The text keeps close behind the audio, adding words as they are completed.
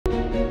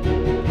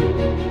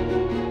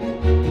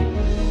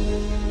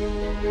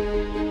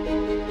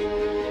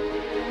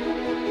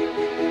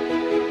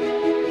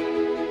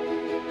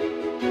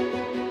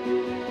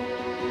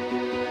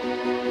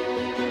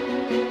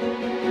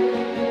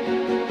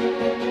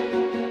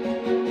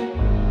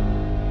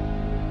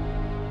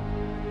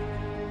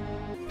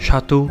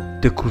Chateau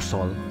De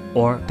Crussol,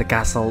 or the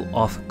Castle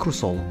of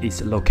Crussol,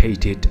 is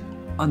located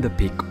on the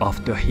peak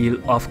of the hill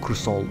of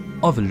Crussol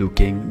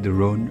overlooking the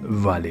Rhône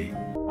Valley.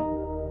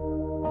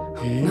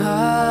 I'm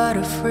not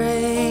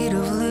afraid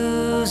of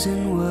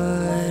losing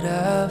what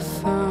I've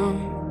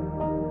found.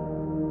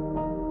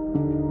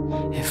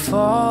 If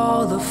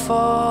all the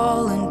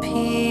fallen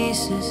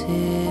pieces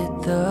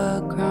hit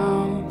the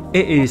ground.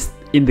 It is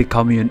in the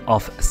commune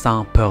of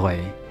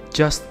Saint-Péray,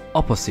 just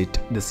opposite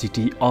the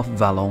city of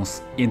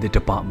Valence in the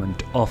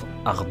department of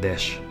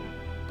Ardèche.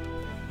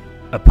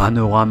 A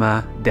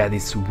panorama that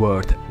is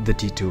worth the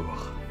detour.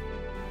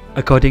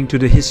 According to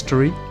the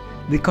history,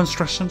 the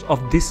construction of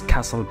this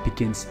castle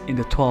begins in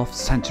the 12th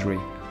century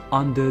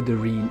under the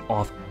reign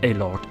of a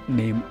lord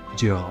named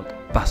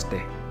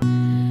Guilherand-Granges.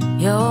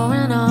 You're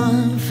an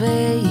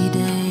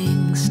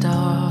unfading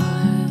star.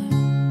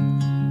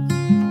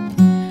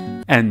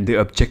 And the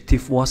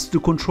objective was to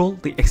control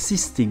the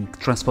existing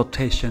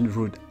transportation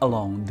route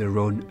along the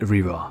Rhône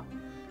River.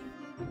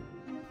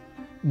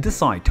 The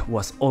site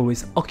was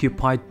always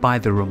occupied by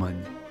the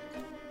Romans.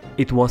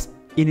 It was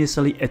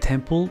initially a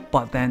temple,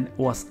 but then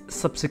was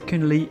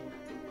subsequently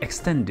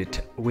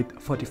extended with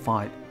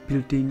fortified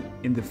building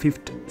in the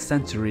 5th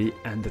century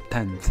and the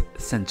 10th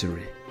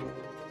century.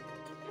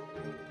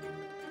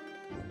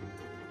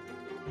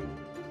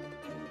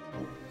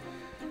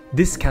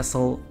 This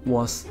castle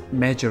was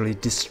majorly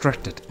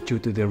destructed due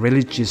to the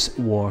religious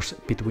wars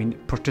between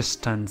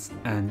Protestants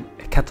and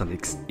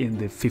Catholics in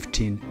the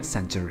 15th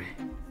century.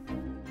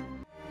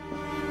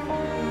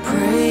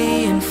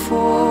 Praying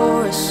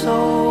for a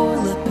soul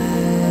that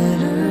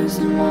betters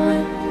than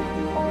mine.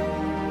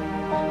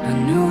 I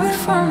knew it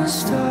from the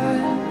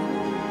start.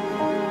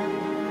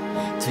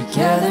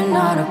 Together,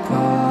 not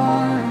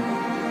apart.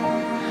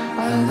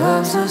 Our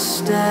love's a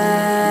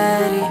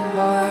steady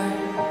heart.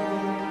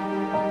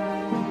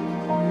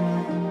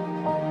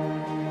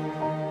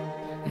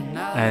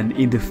 And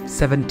in the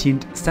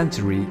 17th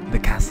century, the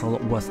castle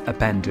was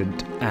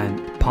abandoned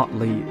and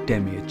partly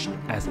damaged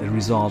as a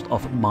result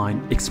of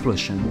mine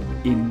explosion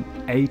in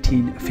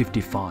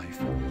 1855.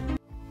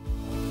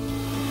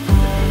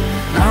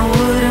 I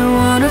wouldn't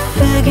want to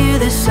figure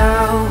this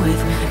out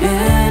with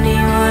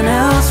anyone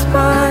else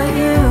but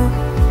you.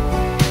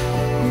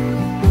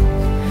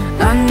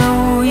 I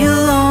know you're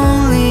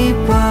lonely,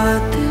 but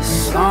this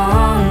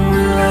song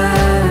we're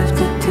left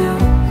to do.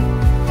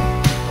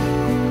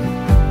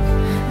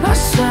 I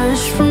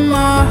searched for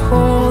my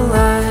whole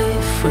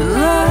life for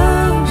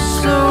love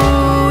so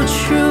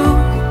true.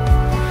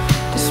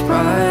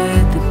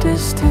 Despite the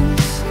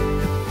distance,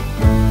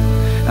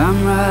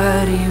 I'm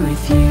right here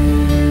with you.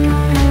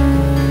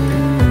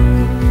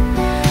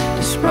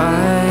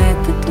 Despite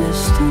the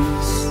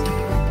distance.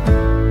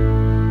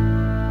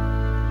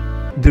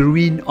 The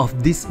ruin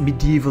of this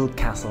medieval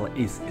castle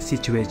is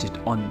situated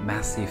on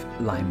massive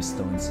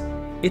limestones.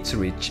 It's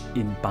rich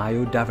in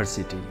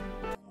biodiversity.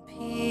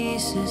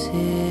 Pieces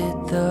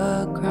hit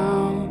the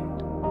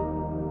ground.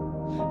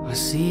 I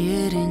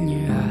see it in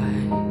your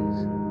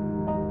eyes,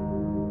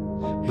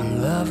 my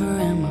lover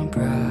and my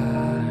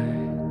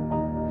bride.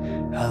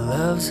 Our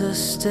love's a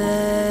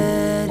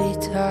steady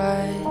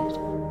tide.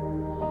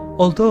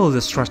 Although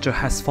the structure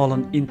has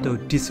fallen into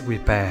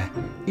disrepair,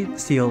 it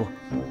still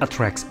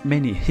attracts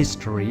many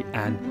history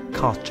and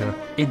culture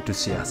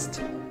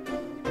enthusiasts.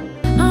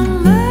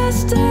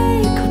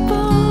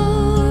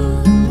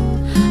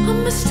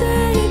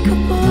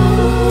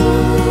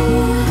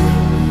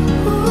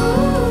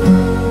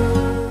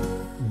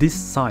 This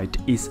site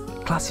is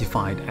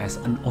classified as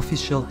an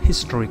official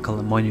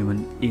historical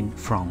monument in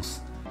France.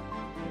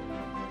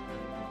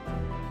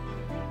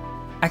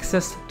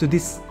 Access to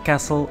this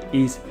castle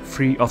is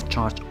free of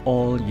charge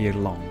all year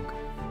long.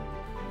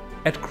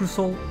 At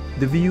Crussol,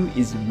 the view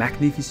is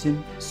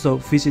magnificent, so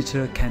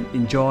visitors can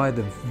enjoy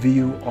the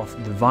view of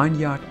the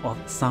vineyard of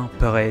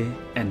Saint-Péray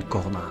and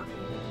Corna.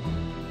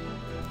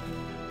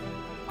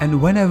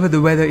 And whenever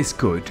the weather is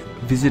good,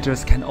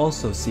 visitors can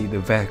also see the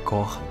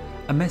Vercors,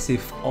 a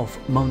massif of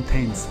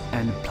mountains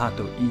and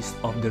plateau east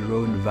of the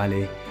Rhône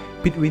Valley,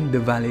 between the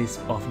valleys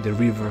of the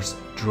rivers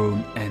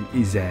Rhône and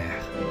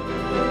Isère.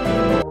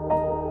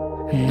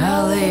 And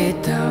I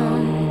laid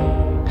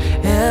down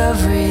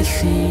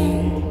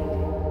everything,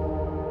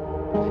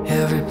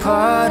 every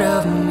part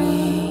of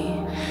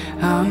me,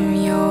 I'm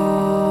yours.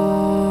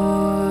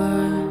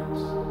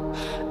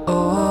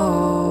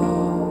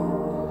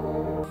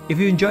 Oh. If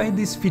you enjoyed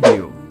this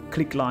video,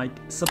 click like,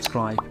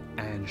 subscribe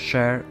and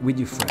share with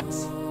your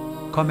friends.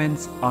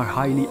 Comments are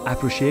highly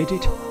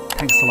appreciated.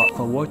 Thanks a lot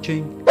for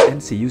watching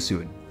and see you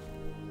soon.